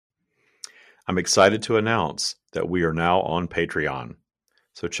I'm excited to announce that we are now on Patreon.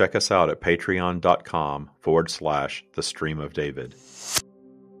 So check us out at patreon.com/the Stream of David.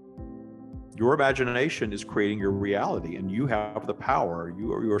 Your imagination is creating your reality, and you have the power.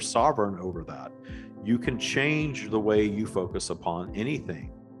 You're sovereign over that. You can change the way you focus upon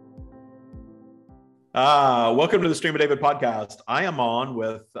anything. Welcome to the Stream of David podcast. I am on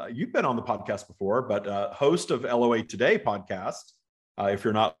with, you've been on the podcast before, but host of LOA Today podcast. If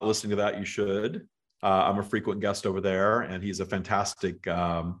you're not listening to that, you should. I'm a frequent guest over there, and he's a fantastic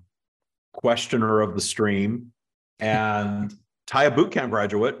questioner of the stream. And TIA Bootcamp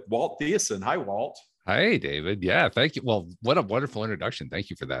graduate, Walt Thiessen. Hi, Walt. Hi, David. Yeah, thank you. Well, what a wonderful introduction. Thank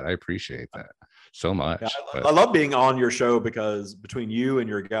you for that. I appreciate that so much. Yeah, I love being on your show because between you and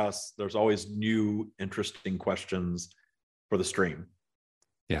your guests, there's always new, interesting questions for the stream.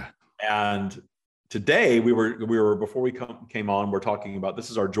 Yeah. And today we were before we came on, we're talking about,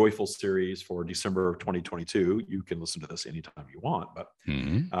 this is our joyful series for December of 2022. You can listen to this anytime you want, but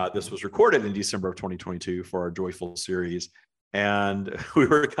this was recorded in December of 2022 for our joyful series. And we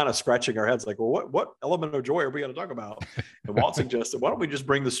were kind of scratching our heads like, well, what element of joy are we going to talk about? And Walt suggested, why don't we just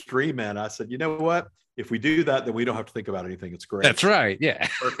bring the stream in? I said, you know what? If we do that, then we don't have to think about anything. It's great. That's right. Yeah.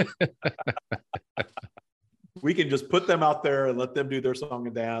 We can just put them out there and let them do their song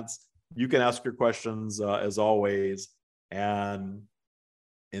and dance. You can ask your questions as always, and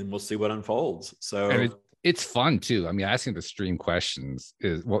we'll see what unfolds. So it's fun too. I mean, asking the stream questions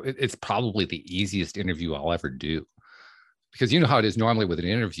is, well, it's probably the easiest interview I'll ever do. Because you know how it is normally with an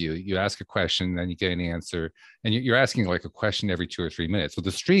interview, you ask a question, then you get an answer, and you're asking like a question every 2 or 3 minutes. With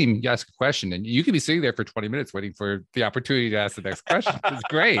the stream, you ask a question, and you can be sitting there for 20 minutes waiting for the opportunity to ask the next question. It's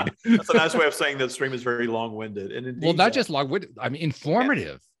great. That's a nice way of saying that the stream is very long-winded. And indeed, well, not just long-winded, I mean,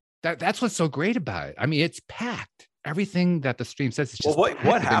 informative. That's what's so great about it. I mean, it's packed. Everything that the stream says is just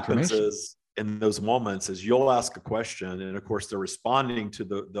what happens is in those moments is you'll ask a question, and of course, they're responding to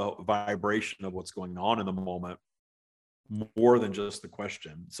the vibration of what's going on in the moment, more than just the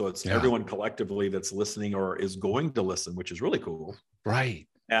question. So it's everyone collectively that's listening or is going to listen, which is really cool. Right.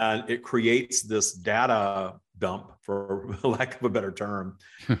 And it creates this data dump, for lack of a better term,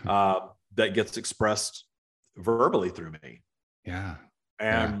 that gets expressed verbally through me. Yeah.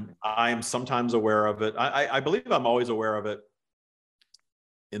 And I'm sometimes aware of it. I believe I'm always aware of it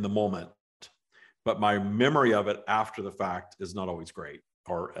in the moment, but my memory of it after the fact is not always great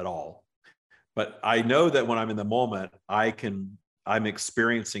or at all. But I know that when I'm in the moment, I'm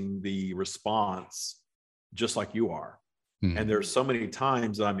experiencing the response just like you are. Mm-hmm. And there's so many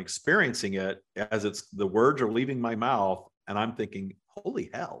times that I'm experiencing it as the words are leaving my mouth, and I'm thinking,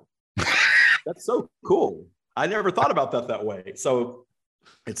 holy hell, that's so cool. I never thought about that way. So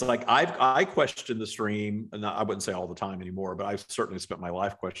it's like I question the stream, and I wouldn't say all the time anymore, but I've certainly spent my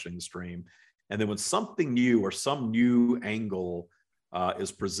life questioning the stream. And then when something new or some new angle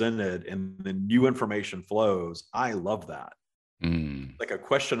is presented and the new information flows, I love that. Like a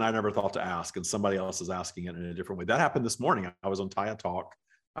question I never thought to ask, and somebody else is asking it in a different way. That happened this morning. I was on TIA Talk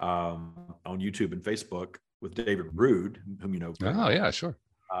on YouTube and Facebook with David Rude, whom you know. Oh yeah, sure.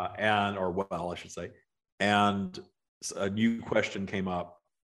 I should say. And a new question came up,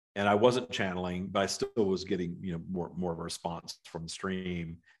 and I wasn't channeling, but I still was getting more of a response from the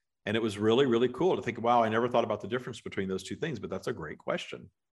stream. And it was really, really cool to think, wow, I never thought about the difference between those two things, but that's a great question.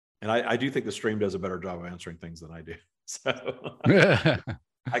 And I do think the stream does a better job of answering things than I do. So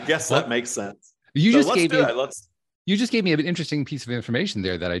I guess that makes sense. You just gave me an interesting piece of information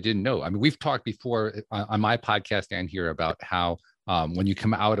there that I didn't know. I mean, we've talked before on my podcast and here about how when you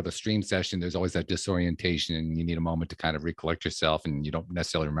come out of a stream session, there's always that disorientation and you need a moment to kind of recollect yourself, and you don't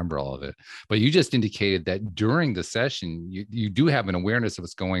necessarily remember all of it. But you just indicated that during the session, you do have an awareness of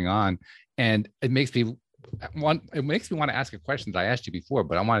what's going on. And it makes me want to ask a question that I asked you before,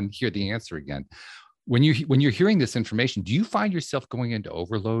 but I want to hear the answer again. When you're hearing this information, do you find yourself going into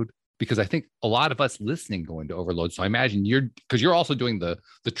overload? Because I think a lot of us listening go into overload. So I imagine because you're also doing the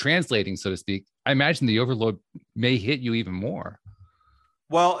translating, so to speak. I imagine the overload may hit you even more.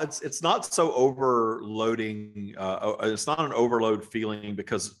 Well, it's not so overloading. It's not an overload feeling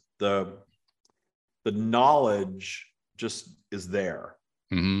because the knowledge just is there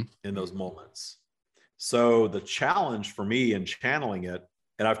in those moments. So the challenge for me in channeling it,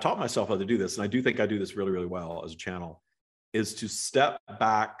 and I've taught myself how to do this, and I do think I do this really, really well as a channel, is to step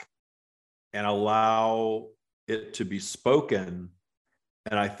back and allow it to be spoken.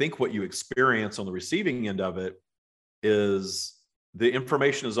 And I think what you experience on the receiving end of it is the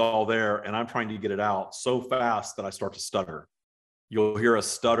information is all there, and I'm trying to get it out so fast that I start to stutter. You'll hear a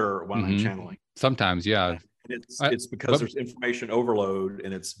stutter when I'm channeling. Sometimes, yeah. And it's because there's information overload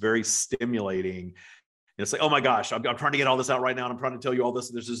and it's very stimulating. And it's like, oh my gosh, I'm trying to get all this out right now. And I'm trying to tell you all this.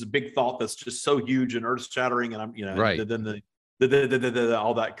 And there's this big thought that's just so huge and earth shattering. And I'm, right. then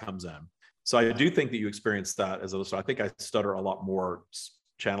all that comes in. So I do think that you experience that as a listener. I think I stutter a lot more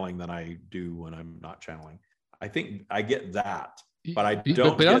channeling than I do when I'm not channeling. I think I get that. But I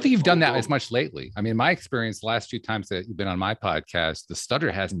don't think you've done that as much lately. I mean, my experience the last few times that you've been on my podcast, the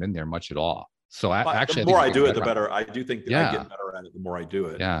stutter hasn't been there much at all. So actually, the more I do it, the better. I do think that I get better at it the more I do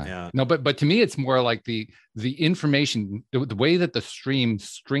it. Yeah. No, but to me, it's more like the information, the way that the stream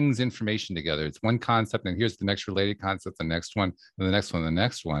strings information together. It's one concept, and here's the next related concept, the next one, and the next one, and the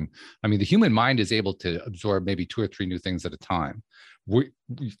next one. I mean, the human mind is able to absorb maybe 2 or 3 new things at a time.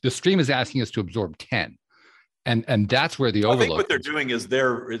 The stream is asking us to absorb 10. And that's where the overload. I think what they're doing is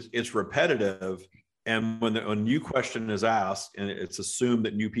it's repetitive. And when a new question is asked and it's assumed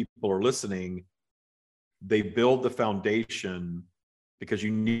that new people are listening, they build the foundation because you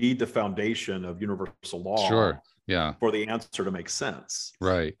need the foundation of universal law. Sure. Yeah. For the answer to make sense.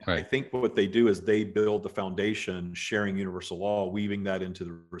 Right. I think what they do is they build the foundation, sharing universal law, weaving that into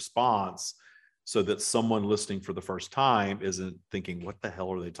the response, so that someone listening for the first time isn't thinking, what the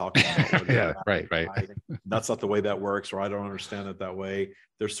hell are they talking about? Yeah, right. That's not the way that works, or I don't understand it that way.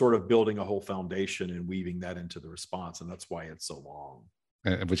 They're sort of building a whole foundation and weaving that into the response. And that's why it's so long.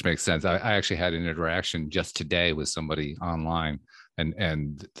 Which makes sense. I actually had an interaction just today with somebody online,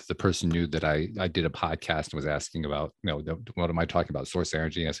 and the person knew that I did a podcast and was asking about, what am I talking about? Source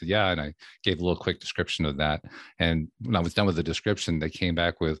energy. And I said, yeah. And I gave a little quick description of that. And when I was done with the description, they came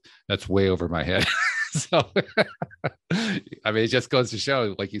back with, that's way over my head. So, I mean, it just goes to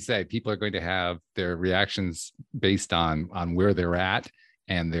show, like you say, people are going to have their reactions based on where they're at,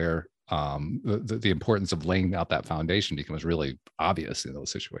 and their the importance of laying out that foundation becomes really obvious in those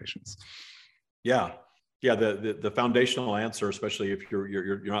situations. Yeah. The foundational answer, especially if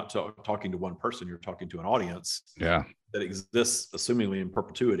you're not talking to one person, you're talking to an audience. Yeah. That exists assumingly in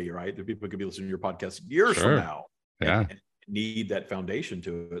perpetuity, right? The people could be listening to your podcast years from now. Yeah. And need that foundation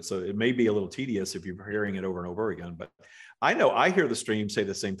to it. So it may be a little tedious if you're hearing it over and over again, but I know I hear the stream say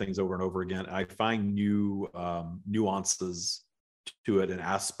the same things over and over again. I find new nuances to it and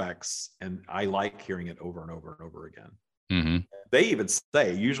aspects, and I like hearing it over and over and over again. Mm-hmm. They even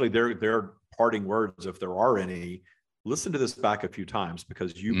say, usually their parting words, if there are any, listen to this back a few times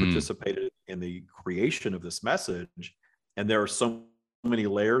because you participated in the creation of this message, and there are so many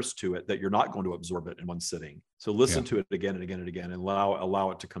layers to it that you're not going to absorb it in one sitting. So listen to it again and again and again, and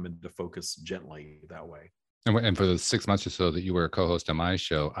allow it to come into focus gently that way. And for the 6 months or so that you were a co-host on my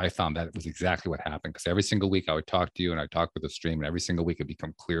show, I found that it was exactly what happened, because every single week I would talk to you and I'd talk with the stream, and every single week it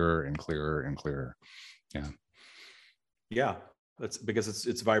become clearer and clearer and clearer. Yeah. That's because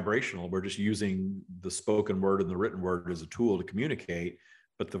it's vibrational. We're just using the spoken word and the written word as a tool to communicate,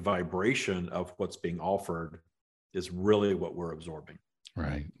 but the vibration of what's being offered is really what we're absorbing.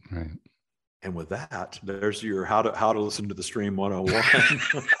 Right. And with that, there's your how to listen to the stream 101.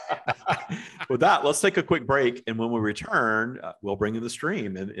 With that, let's take a quick break. And when we return, we'll bring in the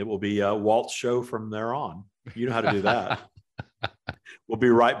stream, and it will be Walt's show from there on. You know how to do that. We'll be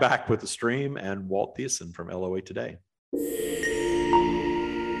right back with the stream and Walt Thiessen from LOA Today.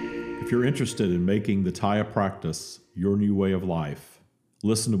 If you're interested in making the Taya practice your new way of life,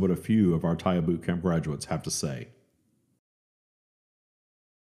 listen to what a few of our Taya Bootcamp graduates have to say.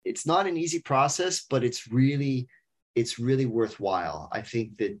 It's not an easy process, but it's really worthwhile. I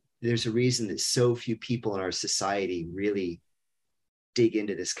think that there's a reason that so few people in our society really dig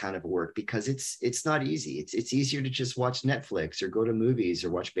into this kind of work, because it's not easy. It's easier to just watch Netflix or go to movies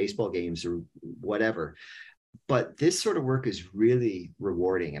or watch baseball games or whatever. But this sort of work is really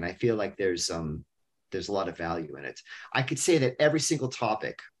rewarding, and I feel like there's a lot of value in it. I could say that every single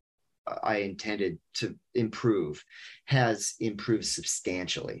topic I intended to improve has improved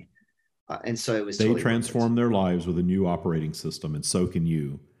substantially. And so it was They transform their lives with a new operating system, and so can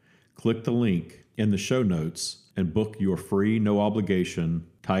you. Click the link in the show notes and book your free, no obligation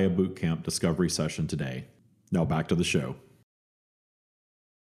Taya Bootcamp discovery session today. Now back to the show.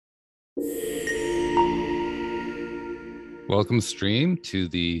 Welcome, stream, to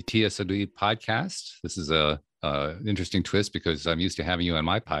the TSOD podcast. This is a interesting twist because I'm used to having you on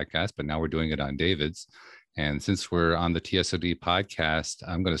my podcast, but now we're doing it on David's. And since we're on the TSOD podcast,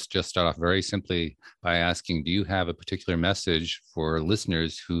 I'm going to just start off very simply by asking, do you have a particular message for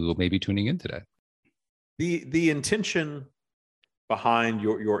listeners who may be tuning in today? The intention behind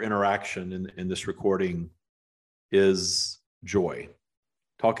your interaction in this recording is joy.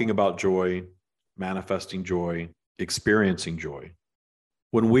 Talking about joy, manifesting joy, experiencing joy.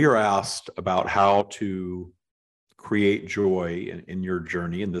 When we are asked about how to create joy in your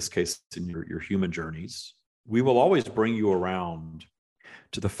journey, in this case, in your human journeys, we will always bring you around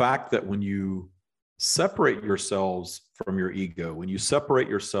to the fact that when you separate yourselves from your ego, when you separate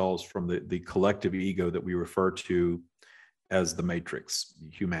yourselves from the collective ego that we refer to as the matrix,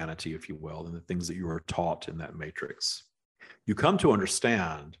 humanity, if you will, and the things that you are taught in that matrix, you come to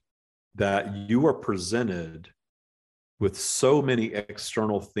understand that you are presented with so many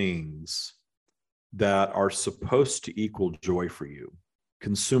external things that are supposed to equal joy for you.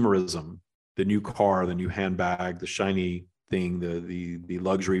 Consumerism, the new car, the new handbag, the shiny thing, the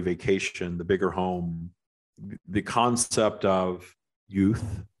luxury vacation, the bigger home, the concept of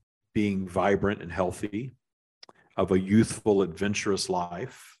youth, being vibrant and healthy, of a youthful, adventurous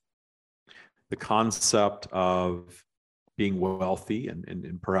life, the concept of being wealthy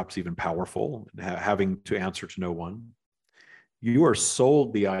and perhaps even powerful, and having to answer to no one. You are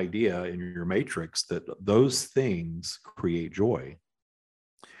sold the idea in your matrix that those things create joy.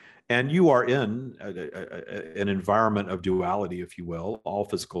 And you are in an environment of duality, if you will. All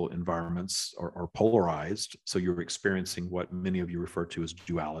physical environments are polarized. So you're experiencing what many of you refer to as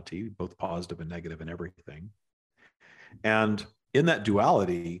duality, both positive and negative in everything. And in that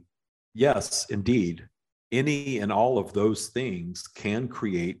duality, yes, indeed, any and all of those things can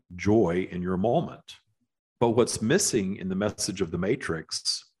create joy in your moment. But what's missing in the message of the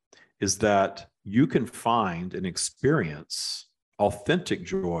matrix is that you can find and experience authentic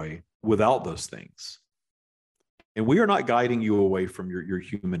joy without those things. And we are not guiding you away from your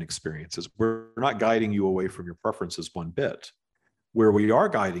human experiences. We're not guiding you away from your preferences one bit. Where we are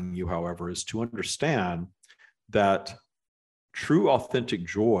guiding you, however, is to understand that true authentic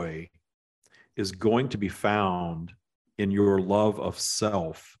joy is going to be found in your love of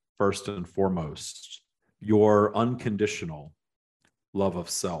self, first and foremost, your unconditional love of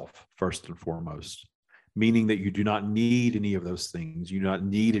self, first and foremost, meaning that you do not need any of those things. You do not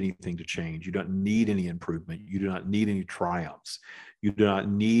need anything to change. You don't need any improvement. You do not need any triumphs. You do not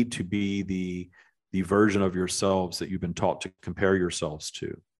need to be the version of yourselves that you've been taught to compare yourselves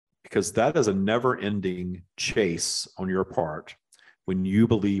to, because that is a never-ending chase on your part when you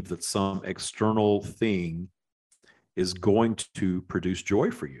believe that some external thing is going to produce joy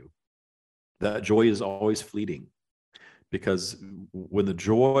for you. That joy is always fleeting, because when the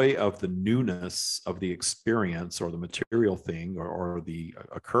joy of the newness of the experience or the material thing or the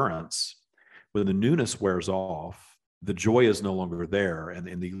occurrence, when the newness wears off, the joy is no longer there. And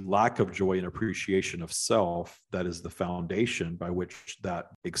in the lack of joy and appreciation of self, that is the foundation by which that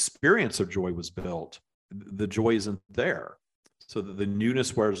experience of joy was built, the joy isn't there. So that the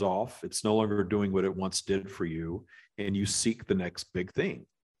newness wears off, it's no longer doing what it once did for you, and you seek the next big thing.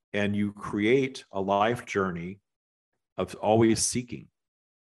 And you create a life journey of always seeking.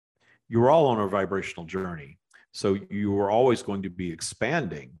 You're all on a vibrational journey, so you are always going to be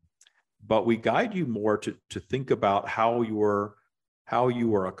expanding. But we guide you more to think about how you are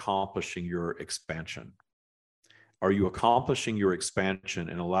accomplishing your expansion. Are you accomplishing your expansion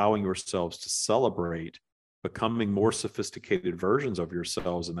and allowing yourselves to celebrate becoming more sophisticated versions of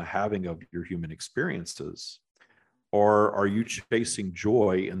yourselves in the having of your human experiences? Or are you chasing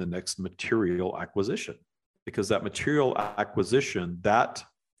joy in the next material acquisition? Because that material acquisition, that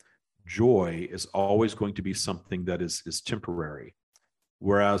joy is always going to be something that is temporary.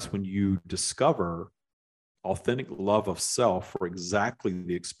 Whereas when you discover authentic love of self for exactly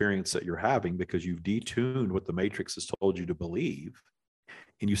the experience that you're having, because you've detuned what the matrix has told you to believe,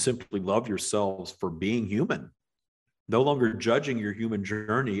 and you simply love yourselves for being human, no longer judging your human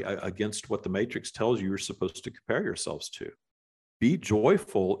journey against what the matrix tells you you're supposed to compare yourselves to. Be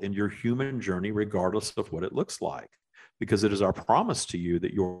joyful in your human journey, regardless of what it looks like, because it is our promise to you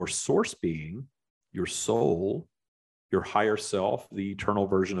that your source being, your soul, your higher self, the eternal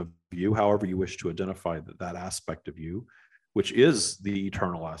version of you, however you wish to identify that aspect of you, which is the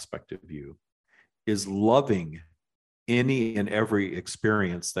eternal aspect of you, is loving any and every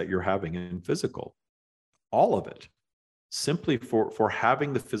experience that you're having in physical, all of it, simply for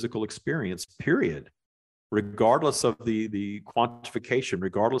having the physical experience, period, regardless of the quantification,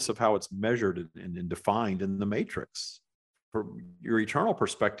 regardless of how it's measured and defined in the matrix. From your eternal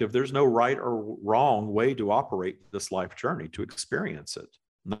perspective, there's no right or wrong way to operate this life journey, to experience it.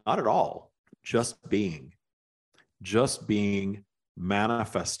 Not at all. Just being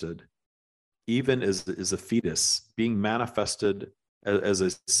manifested, even as a fetus, being manifested as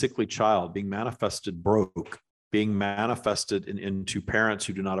a sickly child, being manifested broke, being manifested into parents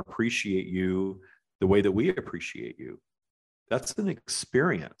who do not appreciate you the way that we appreciate you. That's an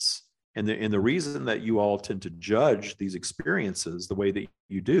experience. And the reason that you all tend to judge these experiences the way that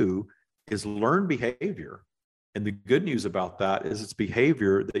you do is learned behavior. And the good news about that is it's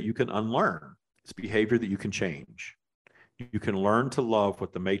behavior that you can unlearn. It's behavior that you can change. You can learn to love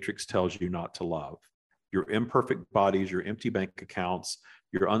what the matrix tells you not to love. Your imperfect bodies, your empty bank accounts,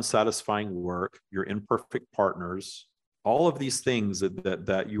 your unsatisfying work, your imperfect partners, all of these things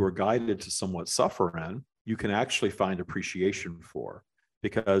that you are guided to somewhat suffer in, you can actually find appreciation for.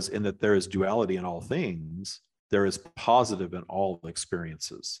 Because in that there is duality in all things, there is positive in all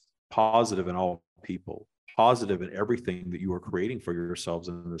experiences, positive in all people, positive in everything that you are creating for yourselves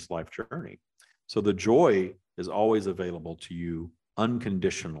in this life journey. So the joy is always available to you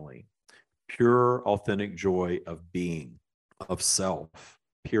unconditionally. Pure, authentic joy of being, of self,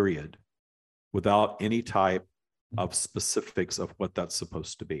 period, without any type of specifics of what that's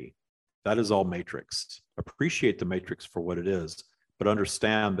supposed to be. That is all matrix. Appreciate the matrix for what it is, but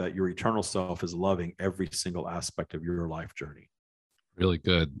understand that your eternal self is loving every single aspect of your life journey. Really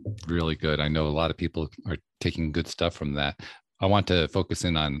good. Really good. I know a lot of people are taking good stuff from that. I want to focus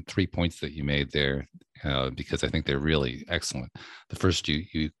in on 3 points that you made there because I think they're really excellent. The first,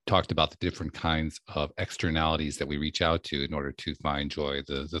 you talked about the different kinds of externalities that we reach out to in order to find joy,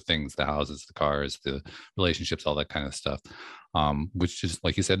 the things, the houses, the cars, the relationships, all that kind of stuff, which is,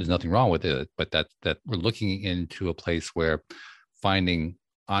 like you said, there's nothing wrong with it, but that we're looking into a place where finding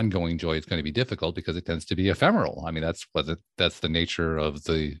ongoing joy is going to be difficult because it tends to be ephemeral. I mean, that's the nature of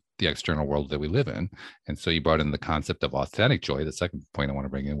the external world that we live in. And so you brought in the concept of authentic joy, the second point I want to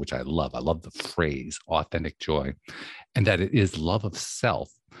bring in, which I love. I love the phrase authentic joy, and that it is love of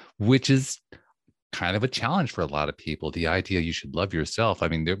self, which is kind of a challenge for a lot of people. The idea you should love yourself. I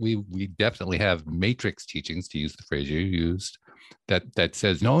mean, we definitely have matrix teachings, to use the phrase you used, that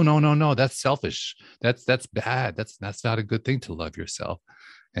says, no, that's selfish. That's bad. That's not a good thing to love yourself.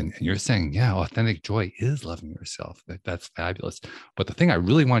 And you're saying, yeah, authentic joy is loving yourself. That's fabulous. But the thing I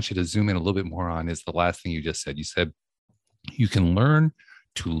really want you to zoom in a little bit more on is the last thing you just said. You said you can learn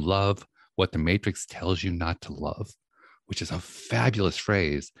to love what the matrix tells you not to love, which is a fabulous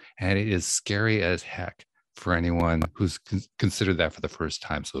phrase. And it is scary as heck for anyone who's considered that for the first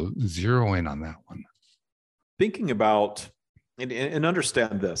time. So zero in on that one. Thinking about and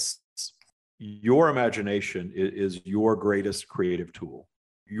understand this, your imagination is your greatest creative tool.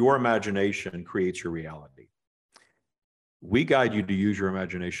 Your imagination creates your reality. We guide you to use your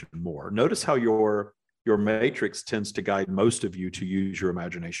imagination more. Notice how your matrix tends to guide most of you to use your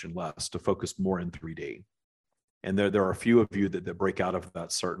imagination less, to focus more in 3D. And there are a few of you that break out of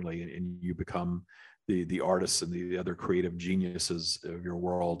that, certainly, and you become the artists and the other creative geniuses of your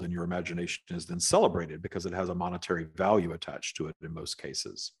world, and your imagination is then celebrated because it has a monetary value attached to it in most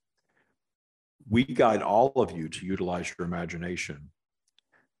cases. We guide all of you to utilize your imagination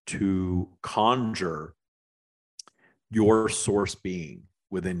to conjure your source being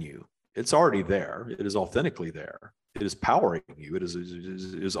within you. It's already there. It is authentically there. It is powering you. It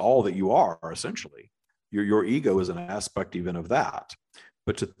is all that you are, essentially. Your ego is an aspect even of that.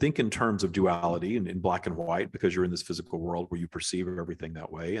 But to think in terms of duality and in black and white, because you're in this physical world where you perceive everything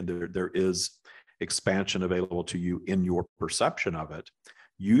that way, and there is expansion available to you in your perception of it,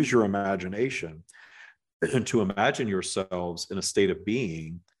 use your imagination and to imagine yourselves in a state of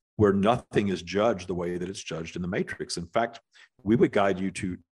being where nothing is judged the way that it's judged in the matrix. In fact, we would guide you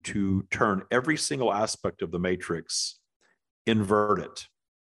to turn every single aspect of the matrix, invert it.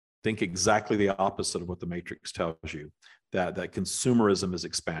 Think exactly the opposite of what the matrix tells you. That consumerism is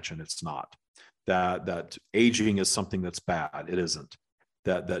expansion. It's not. That aging is something that's bad. It isn't.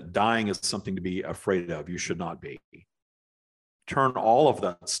 That dying is something to be afraid of. You should not be. Turn all of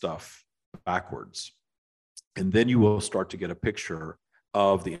that stuff backwards. And then you will start to get a picture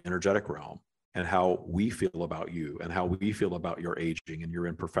of the energetic realm and how we feel about you and how we feel about your aging and your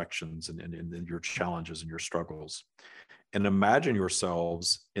imperfections and your challenges and your struggles. And imagine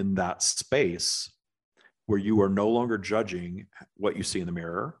yourselves in that space where you are no longer judging what you see in the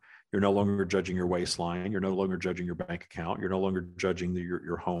mirror. You're no longer judging your waistline. You're no longer judging your bank account. You're no longer judging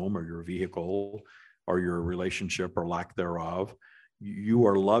your home or your vehicle or your relationship or lack thereof. You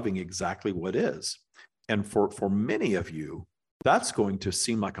are loving exactly what is. And for many of you, that's going to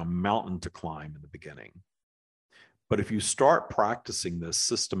seem like a mountain to climb in the beginning. But if you start practicing this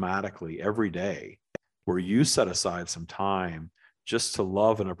systematically every day, where you set aside some time just to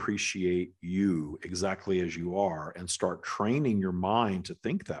love and appreciate you exactly as you are and start training your mind to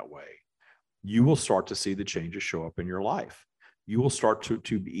think that way, you will start to see the changes show up in your life. You will start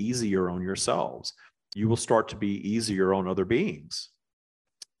to be easier on yourselves. You will start to be easier on other beings.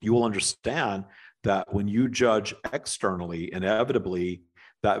 You will understand that when you judge externally, inevitably,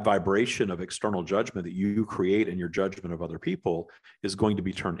 that vibration of external judgment that you create in your judgment of other people is going to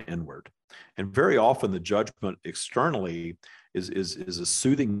be turned inward. And very often the judgment externally is a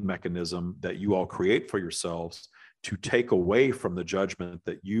soothing mechanism that you all create for yourselves to take away from the judgment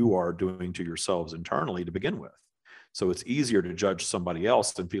that you are doing to yourselves internally to begin with. So it's easier to judge somebody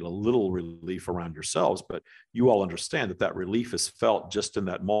else and feel a little relief around yourselves, but you all understand that that relief is felt just in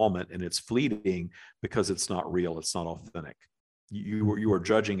that moment, and it's fleeting because it's not real, it's not authentic. You are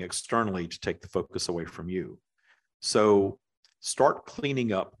judging externally to take the focus away from you. So start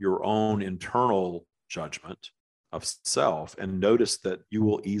cleaning up your own internal judgment of self and notice that you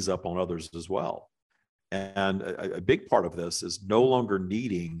will ease up on others as well. And a big part of this is no longer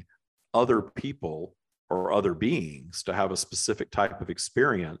needing other people or other beings to have a specific type of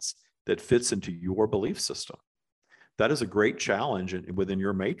experience that fits into your belief system. That is a great challenge within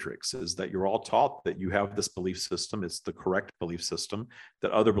your matrix, is that you're all taught that you have this belief system. It's the correct belief system,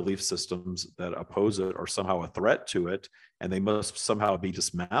 that other belief systems that oppose it are somehow a threat to it, and they must somehow be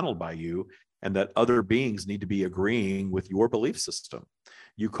dismantled by you, and that other beings need to be agreeing with your belief system.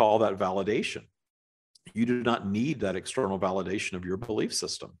 You call that validation. You do not need that external validation of your belief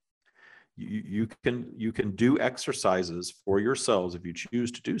system. You can do exercises for yourselves if you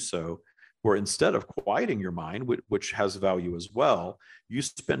choose to do so, where instead of quieting your mind, which has value as well, you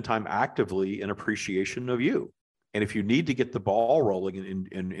spend time actively in appreciation of you. And if you need to get the ball rolling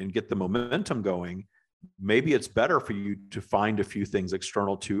and get the momentum going, maybe it's better for you to find a few things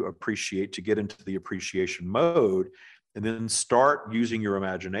external to appreciate, to get into the appreciation mode, and then start using your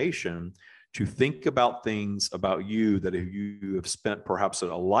imagination to think about things about you that you have spent perhaps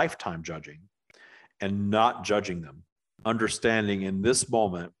a lifetime judging, and not judging them. Understanding in this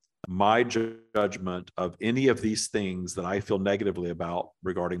moment, my judgment of any of these things that I feel negatively about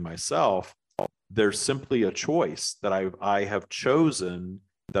regarding myself, there's simply a choice that I have chosen,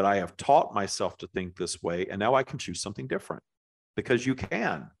 that I have taught myself to think this way, and now I can choose something different, because you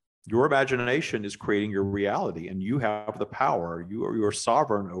can. Your imagination is creating your reality, and you have the power. You are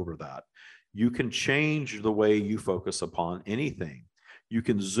sovereign over that. You can change the way you focus upon anything. You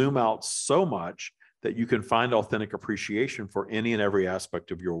can zoom out so much that you can find authentic appreciation for any and every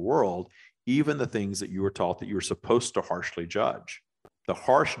aspect of your world, even the things that you were taught that you were supposed to harshly judge. The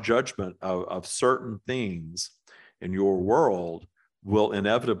harsh judgment of certain things in your world will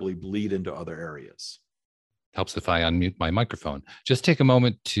inevitably bleed into other areas. Helps if I unmute my microphone. Just take a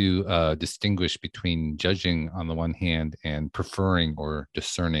moment to distinguish between judging on the one hand and preferring or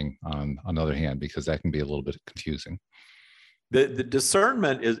discerning on the other hand, because that can be a little bit confusing. The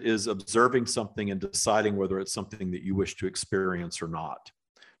discernment is observing something and deciding whether it's something that you wish to experience or not.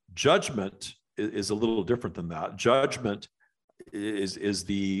 Judgment is a little different than that. Judgment is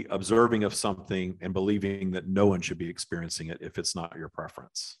the observing of something and believing that no one should be experiencing it if it's not your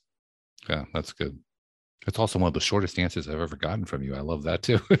preference. Yeah, that's good. It's also one of the shortest answers I've ever gotten from you. I love that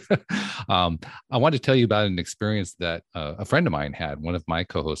too. I wanted to tell you about an experience that a friend of mine had, one of my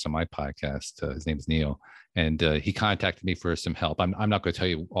co-hosts on my podcast. His name is Neil, and he contacted me for some help. I'm not going to tell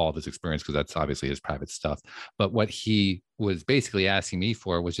you all of his experience because that's obviously his private stuff. But what he was basically asking me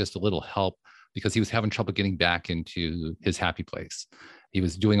for was just a little help, because he was having trouble getting back into his happy place. He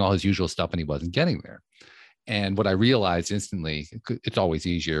was doing all his usual stuff and he wasn't getting there. And what I realized instantly, it's always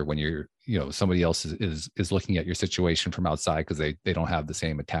easier when you're, somebody else is looking at your situation from outside, because they don't have the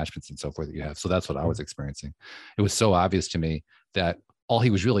same attachments and so forth that you have. So that's what I was experiencing. It was so obvious to me that all he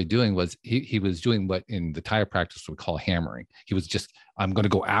was really doing was he was doing what in the tire practice would call hammering. He was just, I'm going to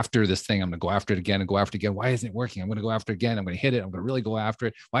go after this thing. I'm going to go after it again and go after it again. Why isn't it working? I'm going to go after it again. I'm going to hit it. I'm going to really go after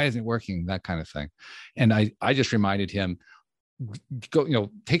it. Why isn't it working? That kind of thing. And I just reminded him,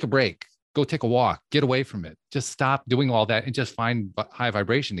 go, take a break. Go take a walk, get away from it. Just stop doing all that and just find high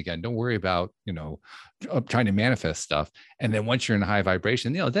vibration again. Don't worry about, trying to manifest stuff. And then once you're in high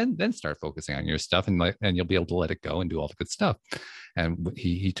vibration, then start focusing on your stuff, and you'll be able to let it go and do all the good stuff. And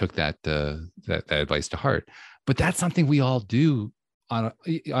he took that advice to heart. But that's something we all do.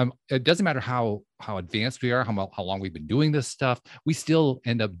 It doesn't matter how advanced we are, how long we've been doing this stuff, we still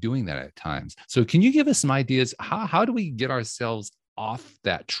end up doing that at times. So can you give us some ideas? How do we get ourselves off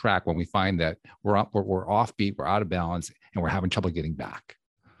that track when we find that we're offbeat, we're out of balance, and we're having trouble getting back?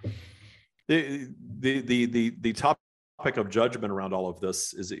 The topic of judgment around all of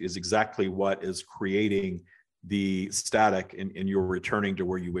this is exactly what is creating the static in your returning to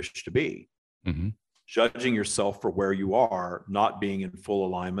where you wish to be. Mm-hmm. Judging yourself for where you are, not being in full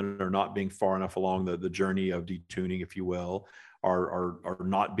alignment, or not being far enough along the journey of detuning, if you will, or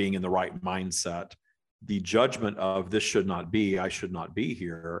not being in the right mindset. the judgment of this should not be, I should not be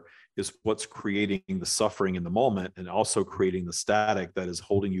here, is what's creating the suffering in the moment, and also creating the static that is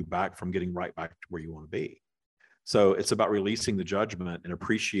holding you back from getting right back to where you want to be. So it's about releasing the judgment and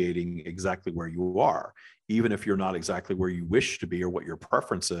appreciating exactly where you are, even if you're not exactly where you wish to be or what your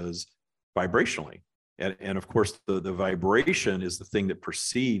preference is vibrationally. And of course, the vibration is the thing that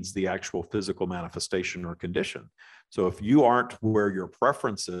precedes the actual physical manifestation or condition. So if you aren't where your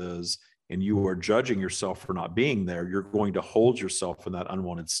preference is and you are judging yourself for not being there, you're going to hold yourself in that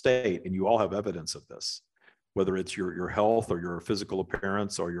unwanted state. And you all have evidence of this, whether it's your health or your physical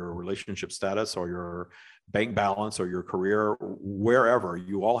appearance or your relationship status or your bank balance or your career, wherever.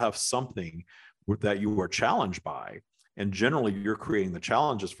 You all have something that you are challenged by. And generally, you're creating the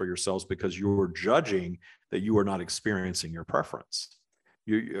challenges for yourselves because you're judging that you are not experiencing your preference.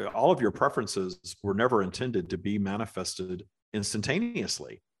 All of your preferences were never intended to be manifested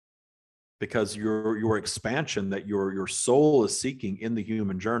instantaneously, because your expansion that your soul is seeking in the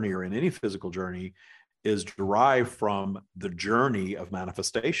human journey or in any physical journey is derived from the journey of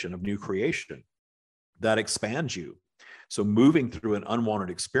manifestation, of new creation that expands you. So moving through an unwanted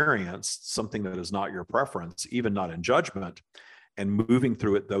experience, something that is not your preference, even not in judgment, and moving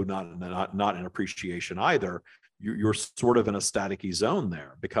through it, though not in appreciation either, you're sort of in a staticky zone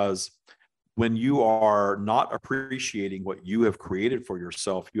there. Because when you are not appreciating what you have created for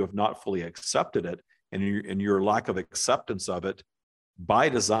yourself, you have not fully accepted it, and your lack of acceptance of it, by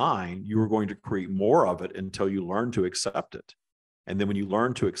design, you are going to create more of it until you learn to accept it. And then when you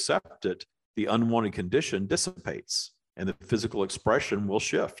learn to accept it, the unwanted condition dissipates and the physical expression will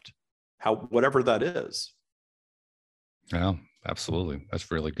shift, whatever that is. Yeah, absolutely. That's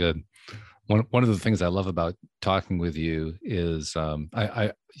really good. One of the things I love about talking with you is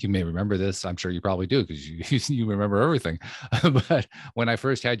you may remember this. I'm sure you probably do, because you remember everything. But when I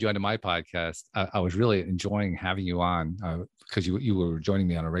first had you onto my podcast, I was really enjoying having you on because you were joining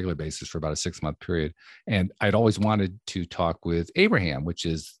me on a regular basis for about a 6-month period. And I'd always wanted to talk with Abraham, which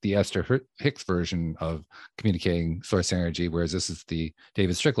is the Esther Hicks version of communicating source energy, whereas this is the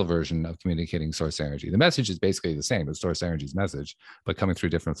David Strickle version of communicating source energy. The message is basically the same as source energy's message, but coming through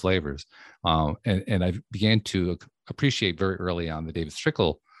different flavors. And I began to appreciate very early on the David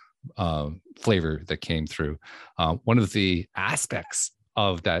Strickle flavor that came through. One of the aspects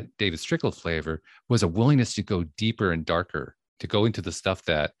of that David Strickle flavor was a willingness to go deeper and darker, to go into the stuff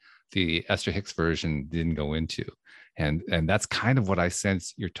that the Esther Hicks version didn't go into. And that's kind of what I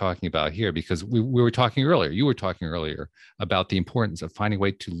sense you're talking about here, because we were talking earlier, you were talking earlier about the importance of finding a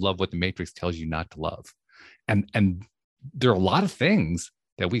way to love what the Matrix tells you not to love. And there are a lot of things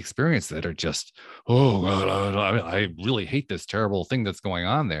that we experience that are just, oh God, I really hate this terrible thing that's going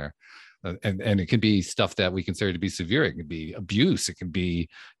on there. And it can be stuff that we consider to be severe. It can be abuse. It can be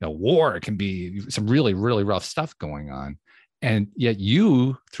war. It can be some really, really rough stuff going on. And yet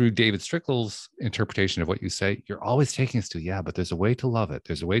you, through David Strickle's interpretation of what you say, you're always taking us to, yeah, but there's a way to love it.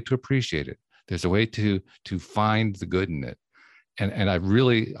 There's a way to appreciate it. There's a way to find the good in it. And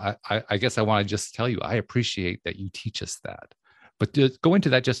I guess I want to just tell you, I appreciate that you teach us that. But to go into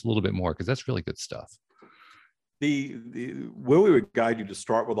that just a little bit more, because that's really good stuff. Where we would guide you to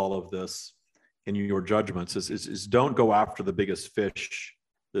start with all of this in your judgments is don't go after the biggest fish,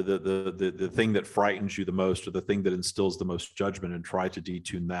 the thing that frightens you the most, or the thing that instills the most judgment, and try to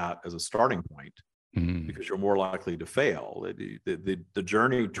detune that as a starting point, because you're more likely to fail. The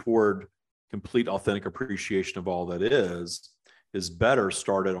journey toward complete authentic appreciation of all that is better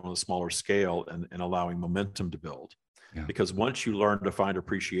started on a smaller scale and allowing momentum to build. Yeah. Because once you learn to find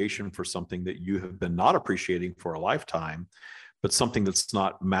appreciation for something that you have been not appreciating for a lifetime, but something that's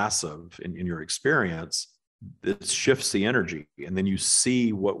not massive in your experience, it shifts the energy. And then you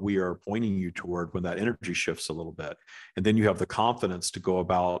see what we are pointing you toward when that energy shifts a little bit. And then you have the confidence to go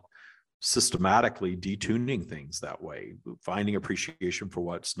about systematically detuning things that way, finding appreciation for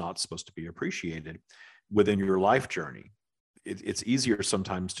what's not supposed to be appreciated within your life journey. It's easier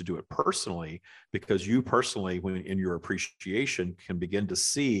sometimes to do it personally, because you personally, when in your appreciation, can begin to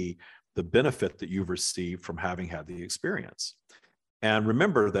see the benefit that you've received from having had the experience. And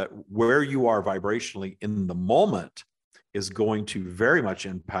remember that where you are vibrationally in the moment is going to very much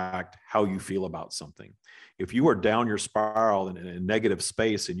impact how you feel about something. If you are down your spiral in a negative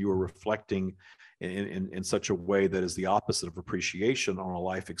space and you are reflecting in such a way that is the opposite of appreciation on a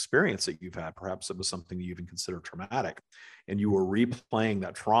life experience that you've had, perhaps it was something that you even consider traumatic, and you were replaying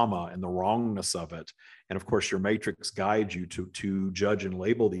that trauma and the wrongness of it. And of course, your matrix guides you to judge and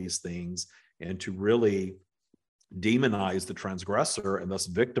label these things, and to really demonize the transgressor and thus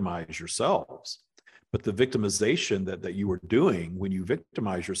victimize yourselves. But the victimization that you were doing when you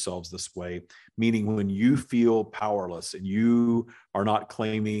victimize yourselves this way, meaning when you feel powerless and you are not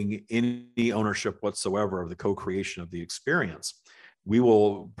claiming any ownership whatsoever of the co-creation of the experience. We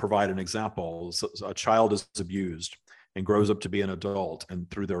will provide an example. So a child is abused and grows up to be an adult, and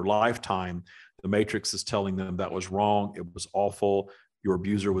through their lifetime, the matrix is telling them that was wrong, it was awful, your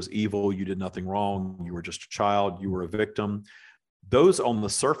abuser was evil, you did nothing wrong, you were just a child, you were a victim. Those on the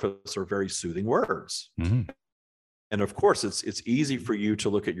surface are very soothing words. Mm-hmm. And of course, it's easy for you to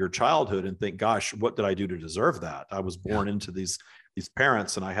look at your childhood and think, gosh, what did I do to deserve that? I was born into these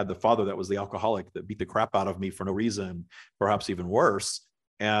parents, and I had the father that was the alcoholic that beat the crap out of me for no reason, perhaps even worse.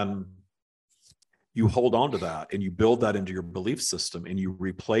 And you hold on to that and you build that into your belief system, and you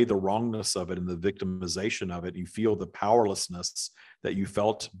replay the wrongness of it and the victimization of it. You feel the powerlessness that you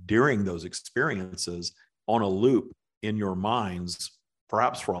felt during those experiences on a loop in your minds,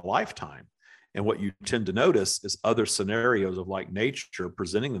 perhaps for a lifetime. And what you tend to notice is other scenarios of like nature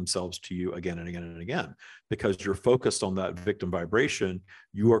presenting themselves to you again and again and again. Because you're focused on that victim vibration,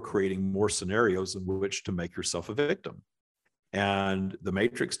 you are creating more scenarios in which to make yourself a victim. And the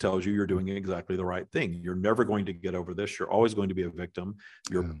matrix tells you you're doing exactly the right thing. You're never going to get over this. You're always going to be a victim.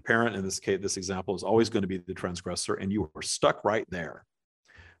 Your parent, in this case, this example, is always going to be the transgressor, and you are stuck right there.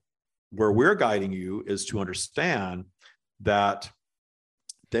 Where we're guiding you is to understand that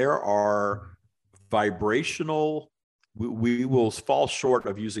there are vibrational, we will fall short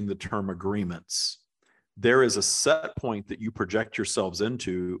of using the term agreements. There is a set point that you project yourselves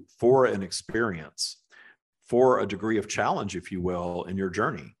into for an experience, for a degree of challenge, if you will, in your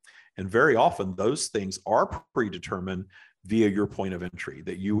journey. And very often those things are predetermined via your point of entry,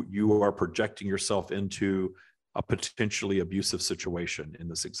 that you are projecting yourself into a potentially abusive situation in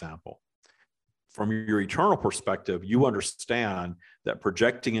this example. From your eternal perspective, you understand that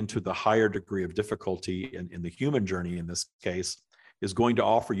projecting into the higher degree of difficulty in the human journey, in this case, is going to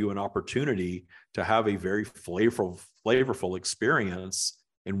offer you an opportunity to have a very flavorful experience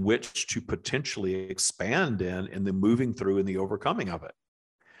in which to potentially expand in the moving through and the overcoming of it.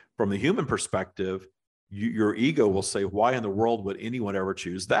 From the human perspective, your ego will say, why in the world would anyone ever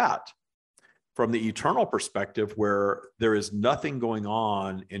choose that? From the eternal perspective, where there is nothing going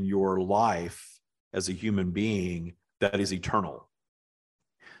on in your life as a human being that is eternal.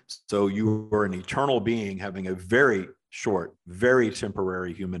 So you are an eternal being having a very short, very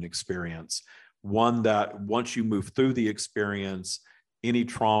temporary human experience, one that once you move through the experience, any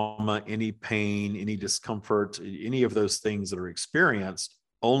trauma, any pain, any discomfort, any of those things that are experienced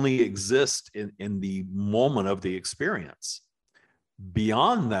only exist in the moment of the experience.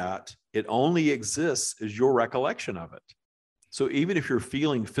 Beyond that, it only exists as your recollection of it. So even if you're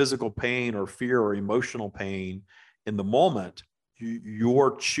feeling physical pain or fear or emotional pain in the moment,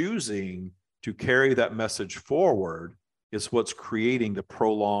 you're choosing to carry that message forward is what's creating the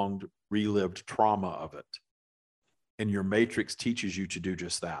prolonged, relived trauma of it. And your matrix teaches you to do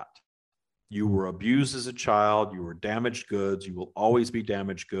just that. You were abused as a child. You were damaged goods. You will always be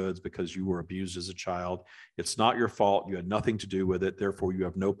damaged goods because you were abused as a child. It's not your fault. You had nothing to do with it. Therefore, you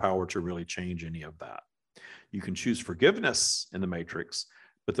have no power to really change any of that. You can choose forgiveness in the matrix,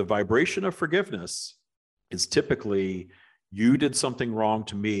 but the vibration of forgiveness is typically, you did something wrong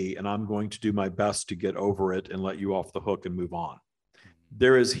to me, and I'm going to do my best to get over it and let you off the hook and move on.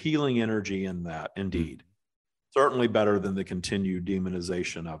 There is healing energy in that, indeed. Certainly better than the continued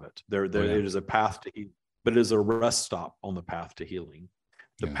demonization of it. It is a path to heal, but it is a rest stop on the path to healing.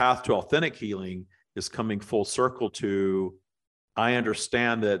 The path to authentic healing is coming full circle to, I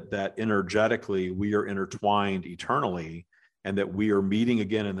understand that energetically we are intertwined eternally, and that we are meeting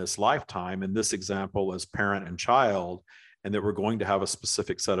again in this lifetime, in this example as parent and child, and that we're going to have a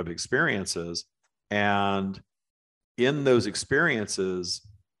specific set of experiences. And in those experiences,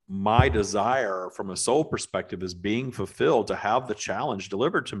 my desire from a soul perspective is being fulfilled to have the challenge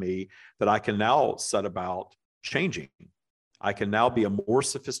delivered to me that I can now set about changing. I can now be a more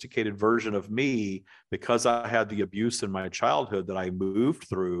sophisticated version of me because I had the abuse in my childhood that I moved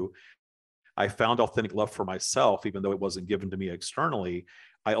through. I found authentic love for myself, even though it wasn't given to me externally.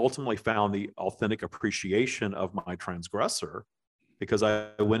 I ultimately found the authentic appreciation of my transgressor because I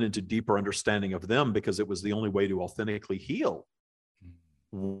went into deeper understanding of them, because it was the only way to authentically heal.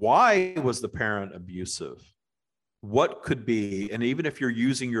 Why was the parent abusive? What could be? And even if you're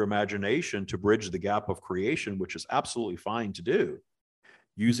using your imagination to bridge the gap of creation, which is absolutely fine to do,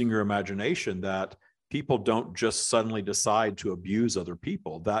 using your imagination, that people don't just suddenly decide to abuse other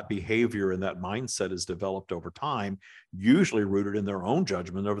people. That behavior and that mindset is developed over time, usually rooted in their own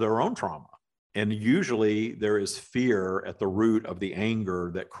judgment of their own trauma. And usually there is fear at the root of the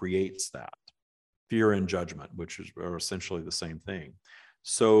anger that creates that. fear and judgment, are essentially the same thing.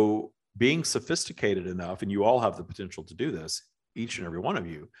 So being sophisticated enough, and you all have the potential to do this, each and every one of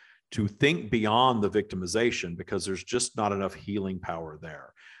you, to think beyond the victimization, because there's just not enough healing power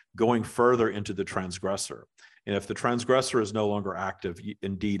there, going further into the transgressor. And if the transgressor is no longer active,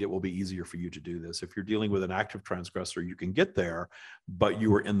 indeed, it will be easier for you to do this. If you're dealing with an active transgressor, you can get there, but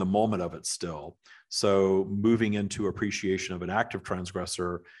you are in the moment of it still. So moving into appreciation of an active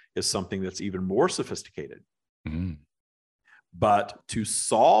transgressor is something that's even more sophisticated. Mm-hmm. But to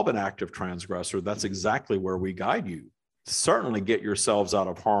solve an active transgressor, that's exactly where we guide you. Certainly get yourselves out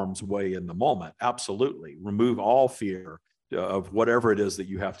of harm's way in the moment. Absolutely. Remove all fear of whatever it is that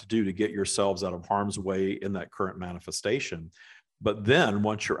you have to do to get yourselves out of harm's way in that current manifestation. But then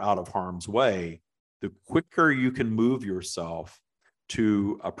once you're out of harm's way, the quicker you can move yourself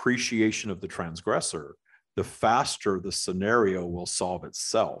to appreciation of the transgressor, the faster the scenario will solve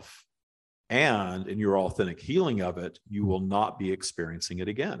itself. And in your authentic healing of it, you will not be experiencing it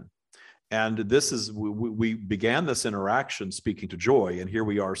again. And this is, we began this interaction speaking to joy, and here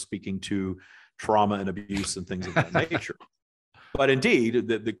we are speaking to trauma and abuse and things of that nature. But indeed,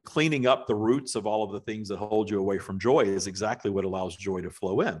 the cleaning up the roots of all of the things that hold you away from joy is exactly what allows joy to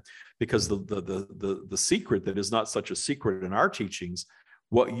flow in. Because the secret that is not such a secret in our teachings,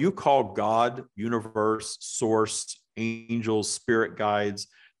 what you call God, universe, source, angels, spirit guides,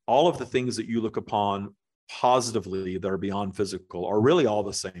 all of the things that you look upon positively that are beyond physical are really all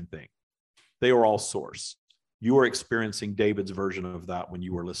the same thing. They are all source. You are experiencing David's version of that when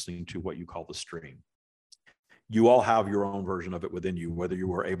you were listening to what you call the stream. You all have your own version of it within you, whether you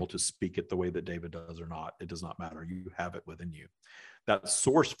were able to speak it the way that David does or not. It does not matter. You have it within you. That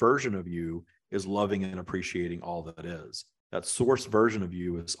source version of you is loving and appreciating all that is. That source version of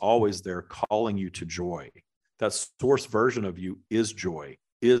you is always there calling you to joy. That source version of you is joy,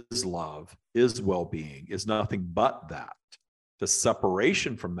 is love, is well-being, is nothing but that. The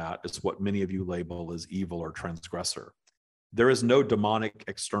separation from that is what many of you label as evil or transgressor. There is no demonic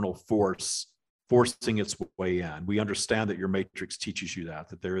external force forcing its way in. We understand that your matrix teaches you that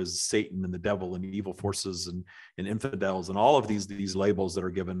there is Satan and the devil and evil forces and infidels and all of these labels that are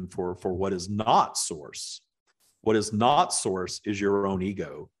given for what is not source. What is not source is your own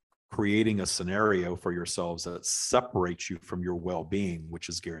ego, creating a scenario for yourselves that separates you from your well-being, which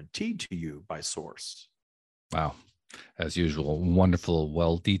is guaranteed to you by source. Wow. As usual, wonderful,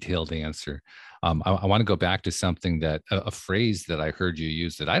 well-detailed answer. I want to go back to something that a phrase that I heard you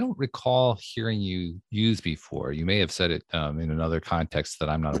use that I don't recall hearing you use before. You may have said it in another context that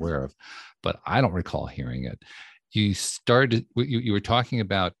I'm not aware of, but I don't recall hearing it. You were talking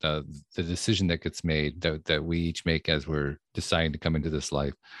about the decision that gets made that we each make as we're deciding to come into this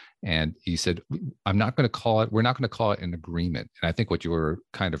life. And you said, we're not going to call it an agreement. And I think what you were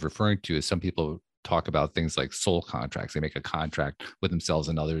kind of referring to is some people talk about things like soul contracts. They make a contract with themselves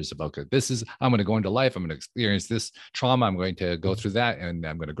and others about, okay, I'm going to go into life. I'm going to experience this trauma. I'm going to go through that and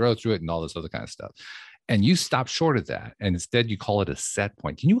I'm going to grow through it and all this other kind of stuff. And you stop short of that. And instead you call it a set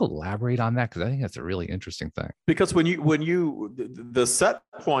point. Can you elaborate on that? Because I think that's a really interesting thing. Because the set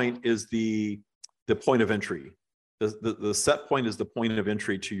point is the point of entry. The set point is the point of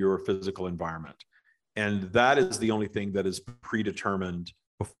entry to your physical environment. And that is the only thing that is predetermined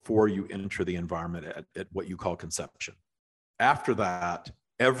before you enter the environment at what you call conception. After that,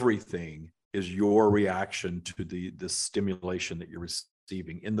 everything is your reaction to the stimulation that you're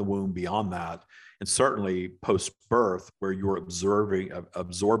receiving in the womb, beyond that, and certainly post-birth, where you're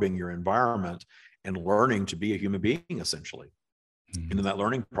absorbing your environment and learning to be a human being, essentially. Mm-hmm. And in that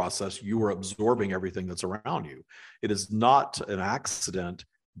learning process, you are absorbing everything that's around you. It is not an accident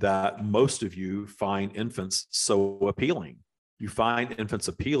that most of you find infants so appealing. You find infants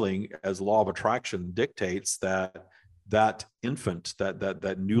appealing as law of attraction dictates that infant,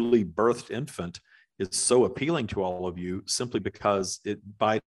 that newly birthed infant is so appealing to all of you simply because it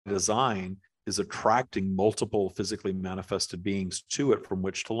by design is attracting multiple physically manifested beings to it from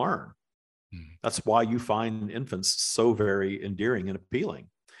which to learn. That's why you find infants so very endearing and appealing.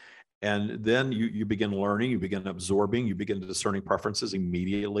 And then you begin learning, you begin absorbing, you begin discerning preferences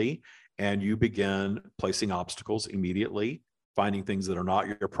immediately, and you begin placing obstacles immediately, finding things that are not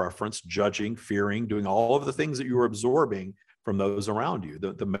your preference, judging, fearing, doing all of the things that you are absorbing from those around you.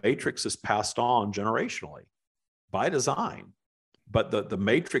 The matrix is passed on generationally by design. But the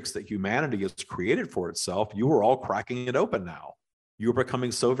matrix that humanity has created for itself, you are all cracking it open now. You're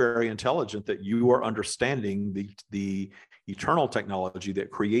becoming so very intelligent that you are understanding the eternal technology that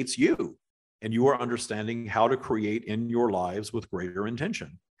creates you. And you are understanding how to create in your lives with greater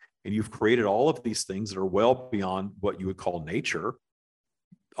intention. And you've created all of these things that are well beyond what you would call nature.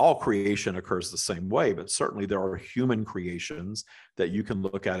 all creation occurs the same way, but certainly there are human creations that you can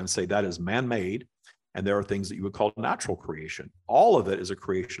look at and say that is man-made, and there are things that you would call natural creation. All of it is a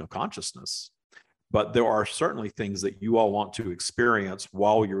creation of consciousness, but there are certainly things that you all want to experience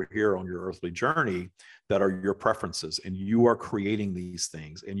while you're here on your earthly journey that are your preferences, and you are creating these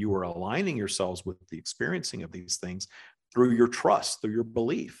things, and you are aligning yourselves with the experiencing of these things through your trust, through your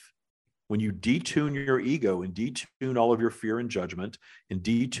belief. When you detune your ego and detune all of your fear and judgment and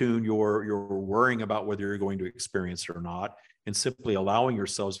detune your worrying about whether you're going to experience it or not, and simply allowing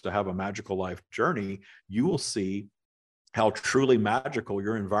yourselves to have a magical life journey, you will see how truly magical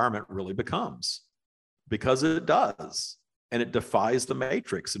your environment really becomes, because it does. And it defies the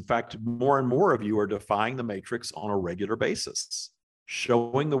matrix. In fact, more and more of you are defying the matrix on a regular basis,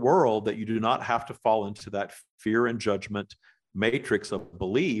 showing the world that you do not have to fall into that fear and judgment matrix of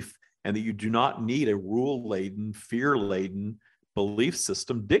belief, and that you do not need a rule-laden, fear-laden belief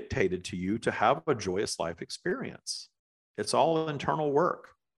system dictated to you to have a joyous life experience. It's all internal work,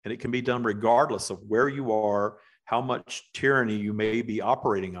 and it can be done regardless of where you are, how much tyranny you may be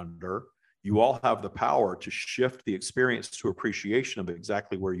operating under. You all have the power to shift the experience to appreciation of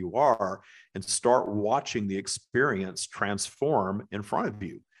exactly where you are and start watching the experience transform in front of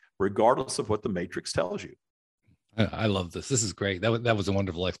you, regardless of what the matrix tells you. I love this. This is great. That was a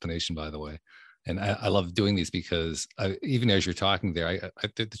wonderful explanation, by the way. And I love doing these because even as you're talking there,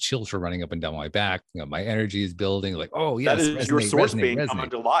 the chills are running up and down my back. My energy is building. Like, oh yes, that is your source being coming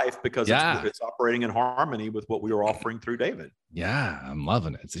to life, because it's operating in harmony with what we were offering through David. Yeah, I'm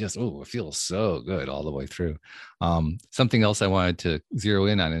loving it. It's just, it feels so good all the way through. Something else I wanted to zero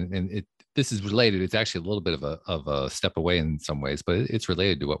in on, and this is related. It's actually a little bit of a step away in some ways, but it's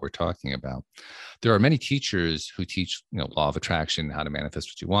related to what we're talking about. There are many teachers who teach, law of attraction, how to manifest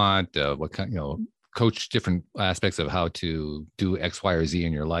what you want, what kind, coach different aspects of how to do X, Y, or Z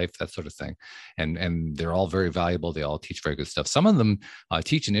in your life, that sort of thing. And they're all very valuable. They all teach very good stuff. Some of them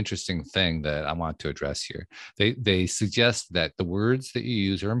teach an interesting thing that I want to address here. They suggest that the words that you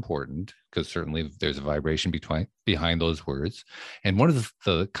use are important, because certainly there's a vibration behind those words. And one of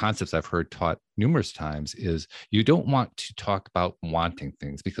the concepts I've heard taught numerous times is you don't want to talk about wanting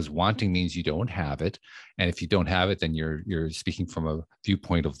things, because wanting means you don't have it. And if you don't have it, then you're speaking from a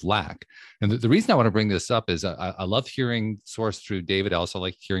viewpoint of lack. And the reason I want to bring this up is I love hearing source through David. I also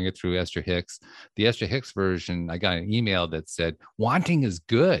like hearing it through Esther Hicks. The Esther Hicks version, I got an email that said, wanting is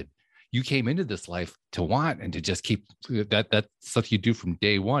good. You came into this life to want and to just keep that stuff you do from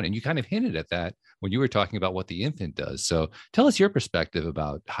day one. And you kind of hinted at that when you were talking about what the infant does. So tell us your perspective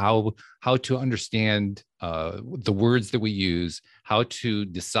about how to understand the words that we use, how to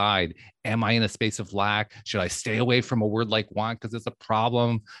decide, am I in a space of lack? Should I stay away from a word like want because it's a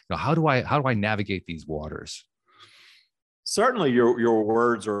problem? How do I navigate these waters? Certainly, your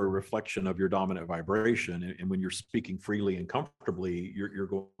words are a reflection of your dominant vibration. And when you're speaking freely and comfortably, you're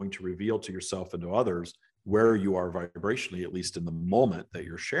going to reveal to yourself and to others where you are vibrationally, at least in the moment that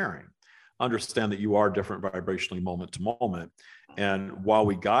you're sharing. Understand that you are different vibrationally moment to moment. And while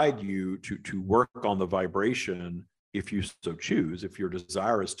we guide you to work on the vibration, if you so choose, if your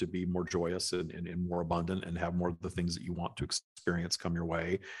desire is to be more joyous and more abundant and have more of the things that you want to experience come your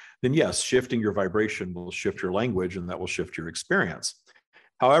way, then yes, shifting your vibration will shift your language, and that will shift your experience.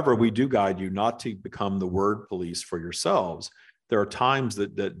 However, we do guide you not to become the word police for yourselves. There are times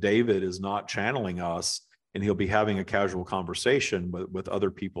that David is not channeling us, and he'll be having a casual conversation with other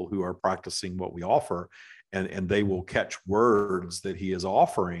people who are practicing what we offer, and they will catch words that he is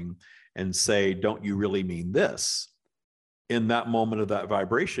offering and say, don't you really mean this? In that moment of that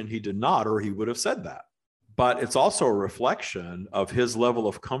vibration, he did not, or he would have said that. But it's also a reflection of his level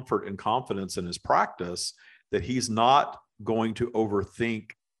of comfort and confidence in his practice, that he's not going to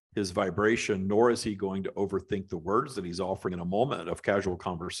overthink his vibration, nor is he going to overthink the words that he's offering in a moment of casual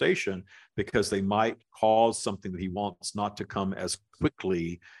conversation, because they might cause something that he wants not to come as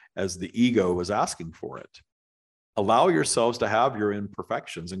quickly as the ego is asking for it. Allow yourselves to have your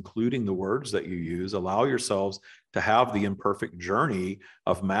imperfections, including the words that you use. Allow yourselves to have the imperfect journey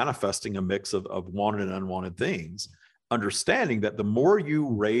of manifesting a mix of wanted and unwanted things, understanding that the more you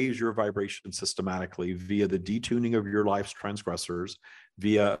raise your vibration systematically via the detuning of your life's transgressors,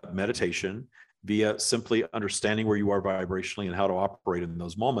 via meditation, via simply understanding where you are vibrationally and how to operate in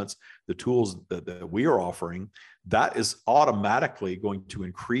those moments, the tools that we are offering, that is automatically going to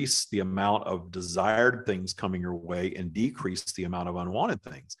increase the amount of desired things coming your way and decrease the amount of unwanted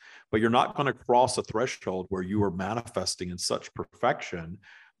things. But you're not going to cross a threshold where you are manifesting in such perfection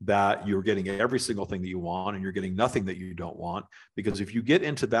that you're getting every single thing that you want and you're getting nothing that you don't want. Because if you get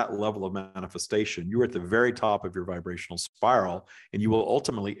into that level of manifestation, you're at the very top of your vibrational spiral, and you will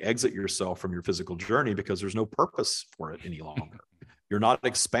ultimately exit yourself from your physical journey because there's no purpose for it any longer. You're not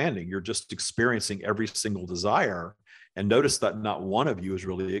expanding, you're just experiencing every single desire. And notice that not one of you is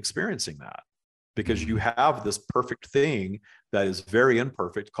really experiencing that, because you have this perfect thing that is very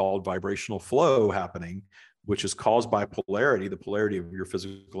imperfect called vibrational flow happening, which is caused by polarity, the polarity of your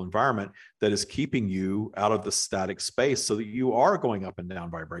physical environment, that is keeping you out of the static space, so that you are going up and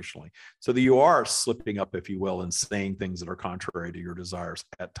down vibrationally, so that you are slipping up, if you will, and saying things that are contrary to your desires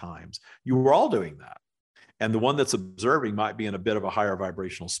at times. You were all doing that. And the one that's observing might be in a bit of a higher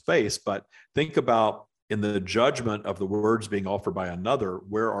vibrational space, but think about, in the judgment of the words being offered by another,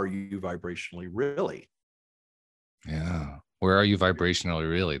 where are you vibrationally really? Yeah. Where are you vibrationally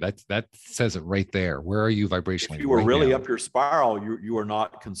really? That says it right there. Where are you vibrationally? If you were right really now? up your spiral, you are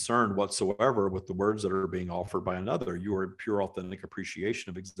not concerned whatsoever with the words that are being offered by another. You are in pure, authentic appreciation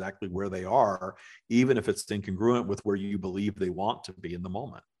of exactly where they are, even if it's incongruent with where you believe they want to be in the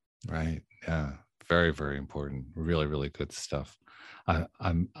moment. Right. Yeah. Very, very important. Really, really good stuff.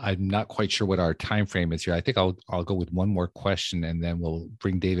 I'm not quite sure what our time frame is here. I think I'll go with one more question, and then we'll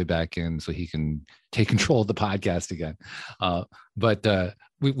bring David back in so he can take control of the podcast again. But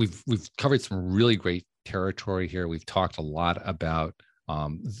we've covered some really great territory here. We've talked a lot about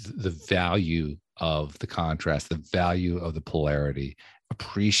the value of the contrast, the value of the polarity,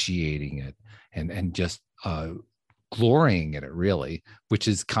 appreciating it, and just glorying in it, really, which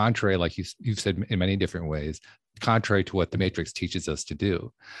is contrary, like you've said in many different ways, contrary to what the Matrix teaches us to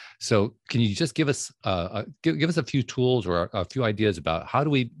do. So can you just give us give us a few tools or a few ideas about how do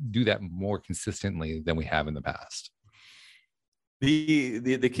we do that more consistently than we have in the past?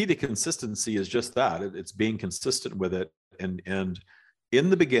 The key to consistency is just that. It's being consistent with it. And in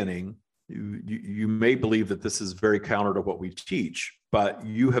the beginning, you may believe that this is very counter to what we teach, but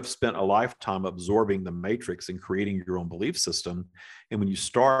you have spent a lifetime absorbing the Matrix and creating your own belief system. And when you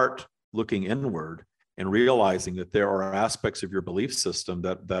start looking inward and realizing that there are aspects of your belief system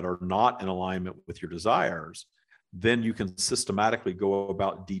that are not in alignment with your desires, then you can systematically go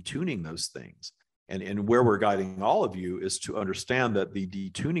about detuning those things. And where we're guiding all of you is to understand that the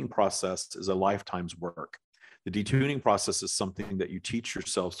detuning process is a lifetime's work. The detuning process is something that you teach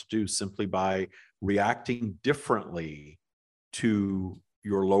yourselves to do simply by reacting differently to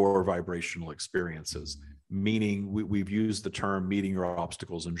your lower vibrational experiences. Meaning, we've used the term meeting your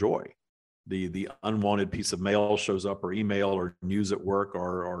obstacles in joy. The unwanted piece of mail shows up, or email, or news at work,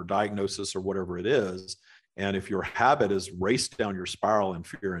 or diagnosis, or whatever it is. And if your habit is race down your spiral in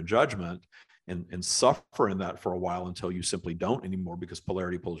fear and judgment, and suffer in that for a while until you simply don't anymore because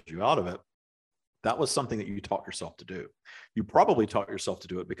polarity pulls you out of it, that was something that you taught yourself to do. You probably taught yourself to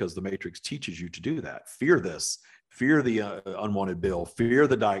do it because the Matrix teaches you to do that. Fear this, fear the unwanted bill, fear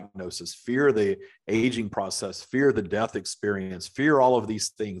the diagnosis, fear the aging process, fear the death experience, fear all of these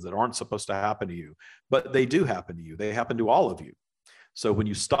things that aren't supposed to happen to you, but they do happen to you. They happen to all of you. So when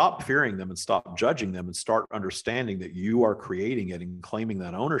you stop fearing them and stop judging them and start understanding that you are creating it and claiming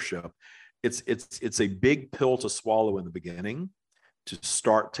that ownership, it's a big pill to swallow in the beginning, to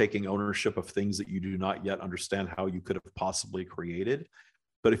start taking ownership of things that you do not yet understand how you could have possibly created.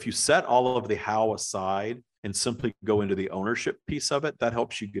 But if you set all of the how aside and simply go into the ownership piece of it, that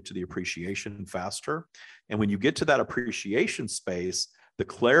helps you get to the appreciation faster. And when you get to that appreciation space, the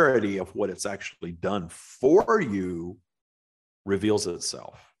clarity of what it's actually done for you reveals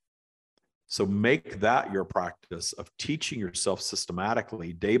itself. So make that your practice of teaching yourself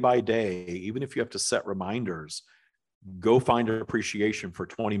systematically, day by day, even if you have to set reminders. Go find an appreciation for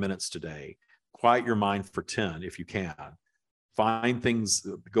 20 minutes today. Quiet your mind for 10 if you can. Find things,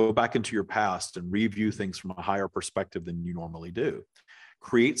 go back into your past and review things from a higher perspective than you normally do.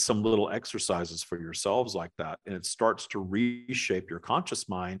 Create some little exercises for yourselves like that, and it starts to reshape your conscious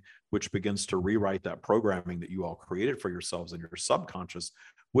mind, which begins to rewrite that programming that you all created for yourselves in your subconscious,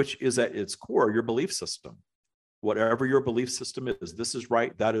 which is at its core your belief system. Whatever your belief system is, this is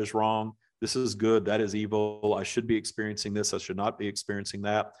right, that is wrong, this is good, that is evil, I should be experiencing this, I should not be experiencing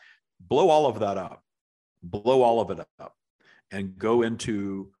that. Blow all of that up. Blow all of it up and go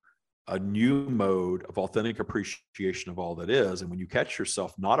into a new mode of authentic appreciation of all that is. And when you catch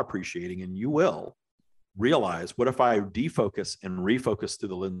yourself not appreciating, and you will, realize, what if I defocus and refocus through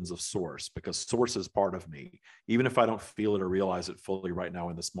the lens of source? Because source is part of me. Even if I don't feel it or realize it fully right now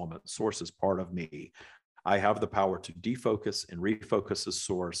in this moment, source is part of me. I have the power to defocus and refocus as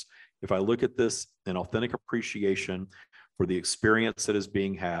source. If I look at this in authentic appreciation for the experience that is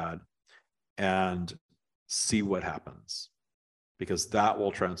being had and see what happens. because that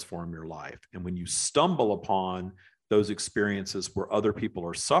will transform your life. And when you stumble upon those experiences where other people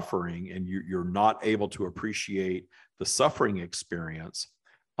are suffering and you're not able to appreciate the suffering experience,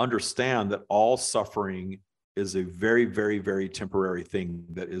 understand that all suffering is a very, very, very temporary thing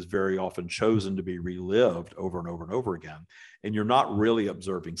that is very often chosen to be relived over and over and over again. And you're not really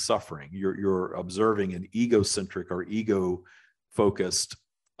observing suffering. You're observing an egocentric or ego-focused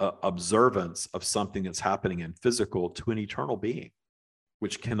observance of something that's happening in physical to an eternal being,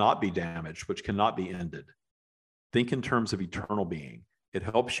 which cannot be damaged, which cannot be ended. Think in terms of eternal being. It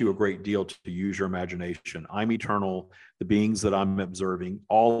helps you a great deal to use your imagination. I'm eternal. The beings that I'm observing,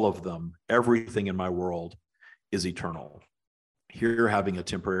 all of them, everything in my world is eternal. Here you're having a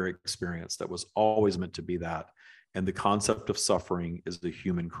temporary experience that was always meant to be that. And the concept of suffering is the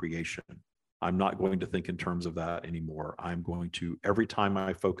human creation. I'm not going to think in terms of that anymore. I'm going to, every time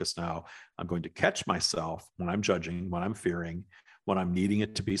I focus now, I'm going to catch myself when I'm judging, when I'm fearing, when I'm needing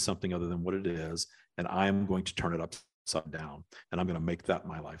it to be something other than what it is. And I'm going to turn it upside down. And I'm going to make that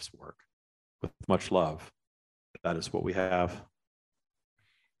my life's work. With much love, that is what we have.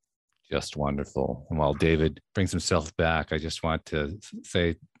 Just wonderful. And while David brings himself back, I just want to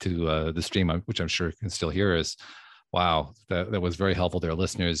say to the stream, which I'm sure can still hear us, wow, that was very helpful. There are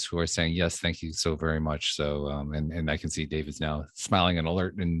listeners who are saying, yes, thank you so very much. So, and I can see David's now smiling and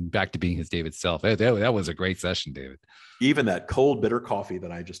alert and back to being his David self. That was a great session, David. Even that cold, bitter coffee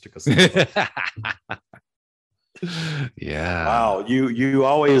that I just took a sip of. Yeah. Wow. You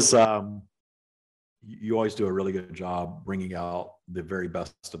always do a really good job bringing out the very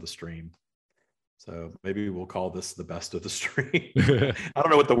best of the stream. So maybe we'll call this the best of the stream. I don't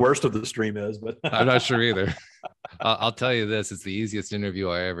know what the worst of the stream is, but I'm not sure either. I'll tell you this, it's the easiest interview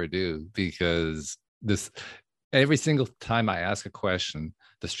I ever do, because every single time I ask a question,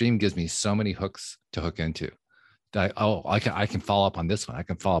 the stream gives me so many hooks to hook into. I can follow up on this one. I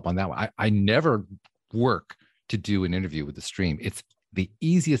can follow up on that one. I never work to do an interview with the stream. It's the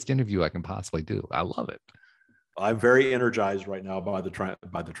easiest interview I can possibly do. I love it. I'm very energized right now by the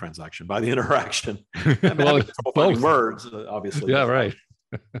transaction, by the interaction. Well, both words, obviously. Yeah, right.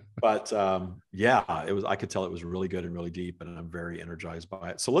 But yeah, I could tell it was really good and really deep, and I'm very energized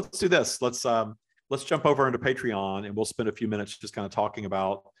by it. So let's do this. Let's jump over into Patreon, and we'll spend a few minutes just kind of talking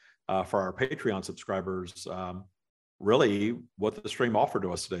about for our Patreon subscribers, really what the stream offered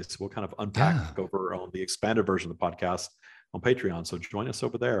to us today. So we'll kind of unpack over on the expanded version of the podcast on Patreon. So join us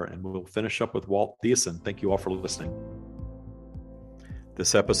over there, and we'll finish up with Walt Thiessen. Thank you all for listening.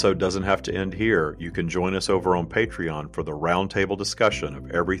 This episode doesn't have to end here. You can join us over on Patreon for the roundtable discussion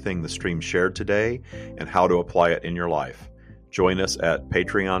of everything the stream shared today and how to apply it in your life. Join us at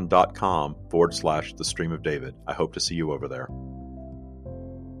patreon.com/the stream of David. I hope to see you over there.